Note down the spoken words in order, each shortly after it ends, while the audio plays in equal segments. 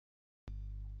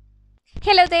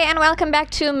Hello there and welcome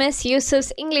back to Miss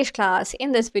Yusuf's English class.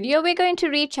 In this video, we're going to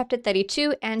read chapter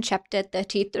 32 and chapter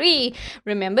 33.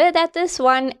 Remember that this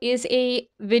one is a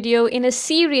video in a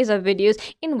series of videos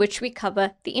in which we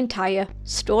cover the entire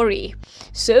story.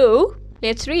 So,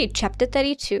 let's read chapter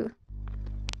 32.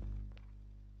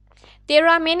 There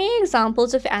are many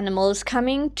examples of animals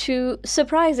coming to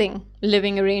surprising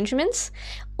living arrangements.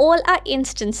 All are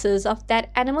instances of that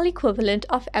animal equivalent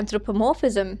of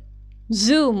anthropomorphism.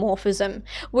 Zoomorphism,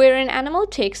 where an animal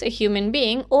takes a human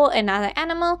being or another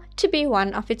animal to be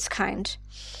one of its kind.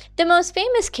 The most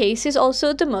famous case is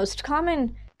also the most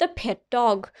common, the pet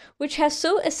dog, which has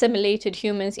so assimilated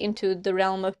humans into the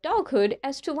realm of doghood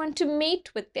as to want to mate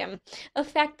with them, a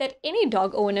fact that any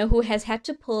dog owner who has had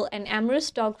to pull an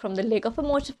amorous dog from the leg of a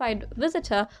mortified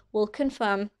visitor will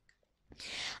confirm.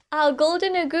 Our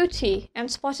golden agouti and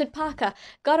spotted parka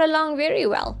got along very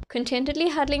well, contentedly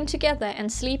huddling together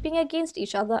and sleeping against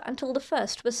each other until the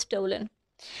first was stolen.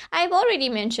 I have already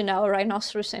mentioned our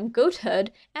rhinoceros and goat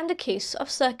herd and the case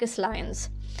of circus lions.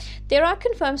 There are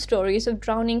confirmed stories of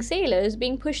drowning sailors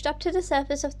being pushed up to the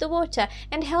surface of the water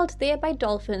and held there by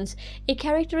dolphins, a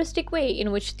characteristic way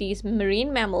in which these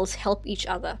marine mammals help each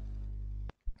other.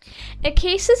 A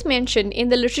case is mentioned in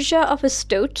the literature of a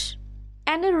stoat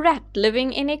and a rat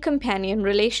living in a companion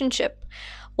relationship,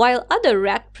 while other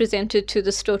rat presented to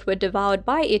the stoat were devoured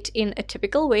by it in a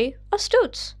typical way of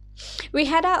stoats. We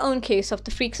had our own case of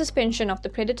the freak suspension of the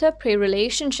predator-prey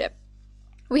relationship.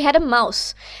 We had a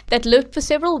mouse that lived for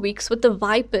several weeks with the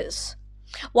vipers.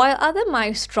 While other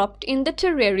mice dropped in the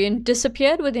terrarium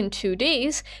disappeared within 2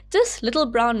 days, this little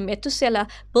brown Methuselah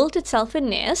built itself a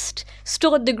nest,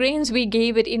 stored the grains we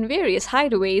gave it in various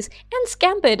hideaways, and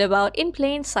scampered about in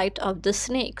plain sight of the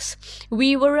snakes.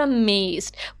 We were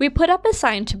amazed. We put up a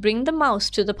sign to bring the mouse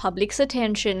to the public's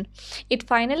attention. It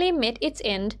finally met its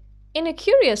end in a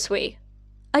curious way.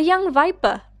 A young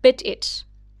viper bit it.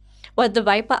 Was the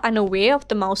viper unaware of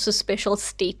the mouse's special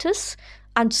status?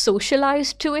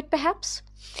 Unsocialized to it, perhaps?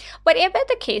 Whatever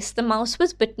the case, the mouse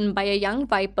was bitten by a young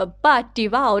viper but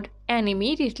devoured, and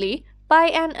immediately, by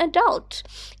an adult.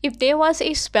 If there was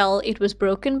a spell, it was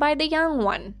broken by the young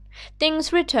one.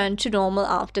 Things returned to normal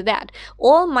after that.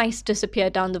 All mice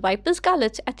disappeared down the viper's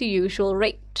gullet at the usual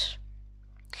rate.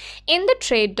 In the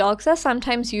trade, dogs are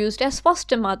sometimes used as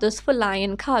foster mothers for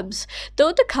lion cubs.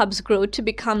 Though the cubs grow to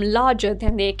become larger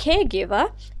than their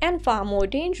caregiver and far more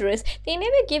dangerous, they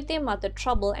never give their mother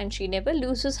trouble and she never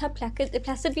loses her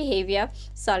placid behavior,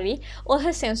 or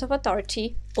her sense of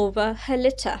authority over her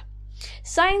litter.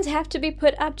 Signs have to be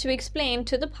put up to explain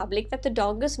to the public that the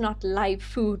dog is not live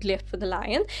food left for the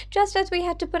lion, just as we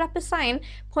had to put up a sign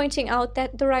pointing out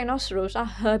that the rhinoceros are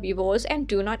herbivores and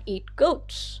do not eat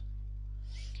goats.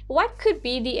 What could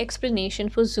be the explanation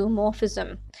for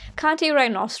zoomorphism? Can't a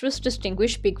rhinoceros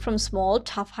distinguish big from small,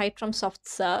 tough hide from soft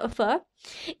fur?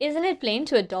 Isn't it plain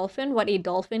to a dolphin what a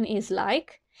dolphin is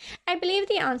like? I believe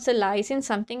the answer lies in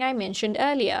something I mentioned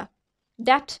earlier.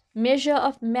 That measure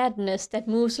of madness that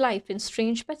moves life in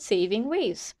strange but saving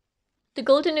ways. The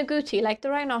golden agouti, like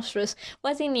the rhinoceros,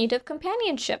 was in need of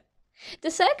companionship.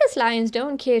 The circus lions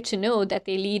don't care to know that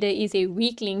their leader is a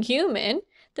weakling human.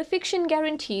 The fiction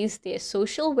guarantees their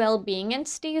social well-being and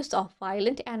staves off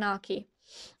violent anarchy.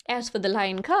 As for the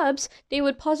lion cubs, they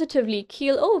would positively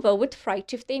keel over with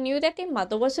fright if they knew that their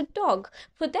mother was a dog,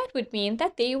 for that would mean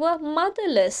that they were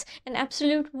motherless, an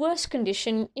absolute worst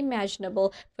condition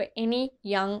imaginable for any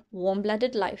young,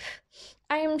 warm-blooded life.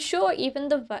 I am sure even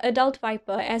the adult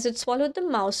viper, as it swallowed the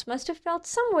mouse, must have felt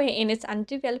somewhere in its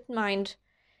undeveloped mind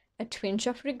a twinge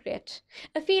of regret,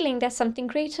 a feeling that something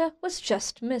greater was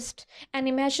just missed, an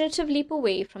imaginative leap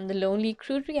away from the lonely,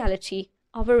 crude reality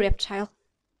of a reptile.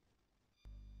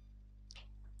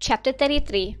 Chapter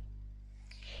 33.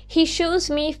 He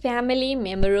shows me family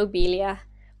memorabilia.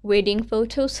 Wedding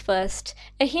photos first.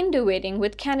 A Hindu wedding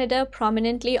with Canada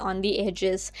prominently on the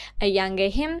edges. A younger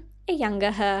him, a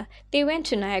younger her. They went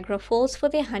to Niagara Falls for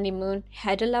their honeymoon,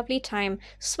 had a lovely time,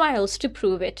 smiles to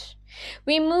prove it.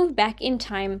 We move back in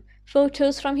time.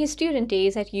 Photos from his student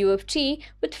days at U of T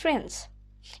with friends.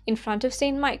 In front of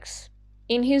St. Mike's.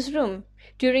 In his room.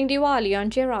 During Diwali on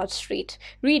Gerrard Street.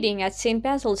 Reading at St.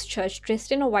 Basil's Church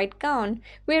dressed in a white gown.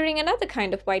 Wearing another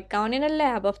kind of white gown in a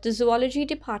lab of the zoology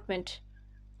department.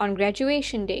 On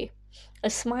graduation day. A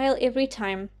smile every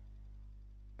time.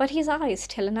 But his eyes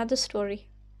tell another story.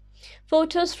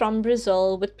 Photos from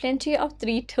Brazil with plenty of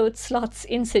 3-toed slots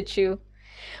in situ.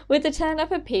 With a turn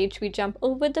of a page, we jump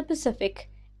over the Pacific,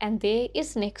 and there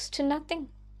is next to nothing.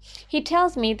 He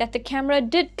tells me that the camera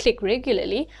did click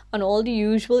regularly on all the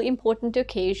usual important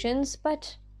occasions,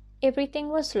 but everything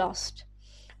was lost.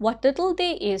 What little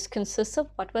there is consists of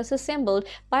what was assembled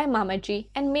by Mamaji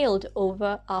and mailed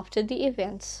over after the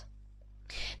events.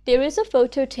 There is a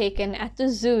photo taken at the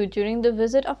zoo during the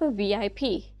visit of a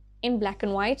VIP. In black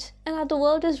and white, another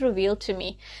world is revealed to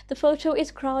me. The photo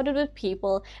is crowded with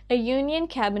people. A union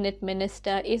cabinet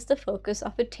minister is the focus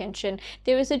of attention.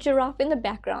 There is a giraffe in the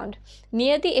background.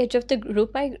 Near the edge of the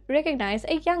group, I recognize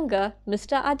a younger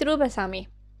Mr. Adrubasami.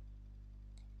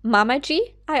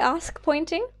 Mamaji? I ask,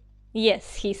 pointing.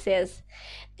 Yes, he says.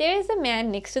 There is a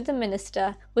man next to the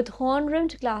minister with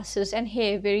horn-rimmed glasses and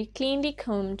hair very cleanly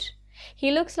combed. He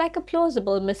looks like a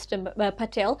plausible Mr.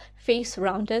 Patel, face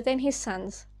rounder than his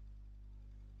son's.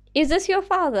 Is this your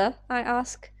father? I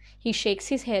ask. He shakes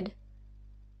his head.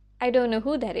 I don't know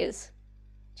who that is.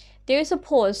 There is a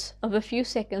pause of a few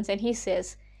seconds and he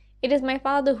says, It is my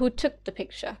father who took the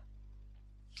picture.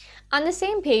 On the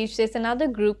same page, there's another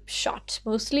group shot,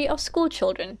 mostly of school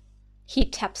children. He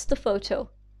taps the photo.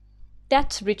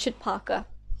 That's Richard Parker.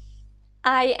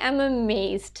 I am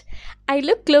amazed. I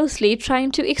look closely,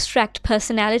 trying to extract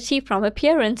personality from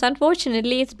appearance.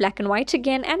 Unfortunately, it's black and white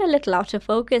again and a little out of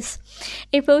focus.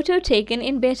 A photo taken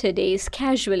in better days,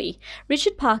 casually.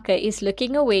 Richard Parker is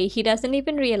looking away. He doesn't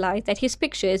even realize that his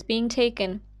picture is being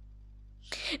taken.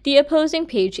 The opposing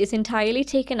page is entirely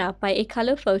taken up by a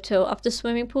color photo of the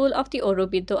swimming pool of the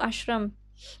Aurobindo Ashram.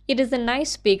 It is a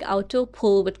nice big outdoor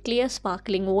pool with clear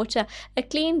sparkling water, a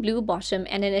clean blue bottom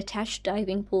and an attached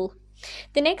diving pool.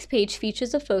 The next page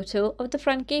features a photo of the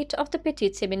front gate of the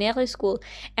Petit Seminaire School.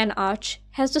 An arch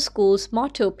has the school's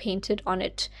motto painted on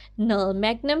it, Nil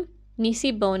Magnum,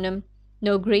 Nisi Bonum,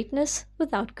 no greatness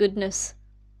without goodness.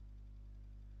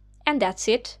 And that's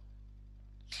it.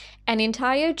 An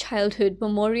entire childhood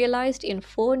memorialized in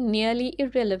 4 nearly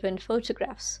irrelevant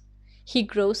photographs. He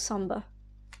grows somber.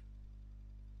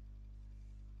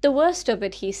 The worst of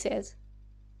it, he says,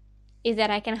 is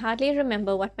that I can hardly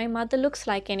remember what my mother looks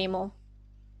like anymore.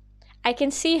 I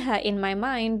can see her in my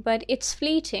mind, but it's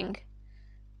fleeting.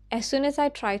 As soon as I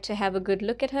try to have a good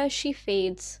look at her, she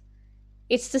fades.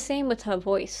 It's the same with her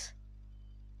voice.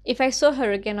 If I saw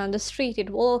her again on the street, it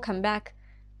will all come back,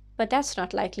 but that's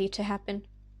not likely to happen.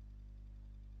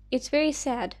 It's very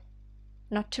sad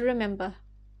not to remember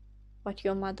what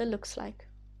your mother looks like.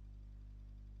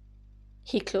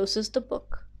 He closes the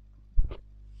book.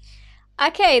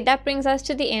 Okay, that brings us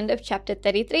to the end of chapter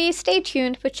 33. Stay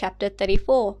tuned for chapter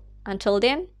 34. Until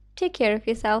then, take care of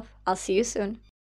yourself. I'll see you soon.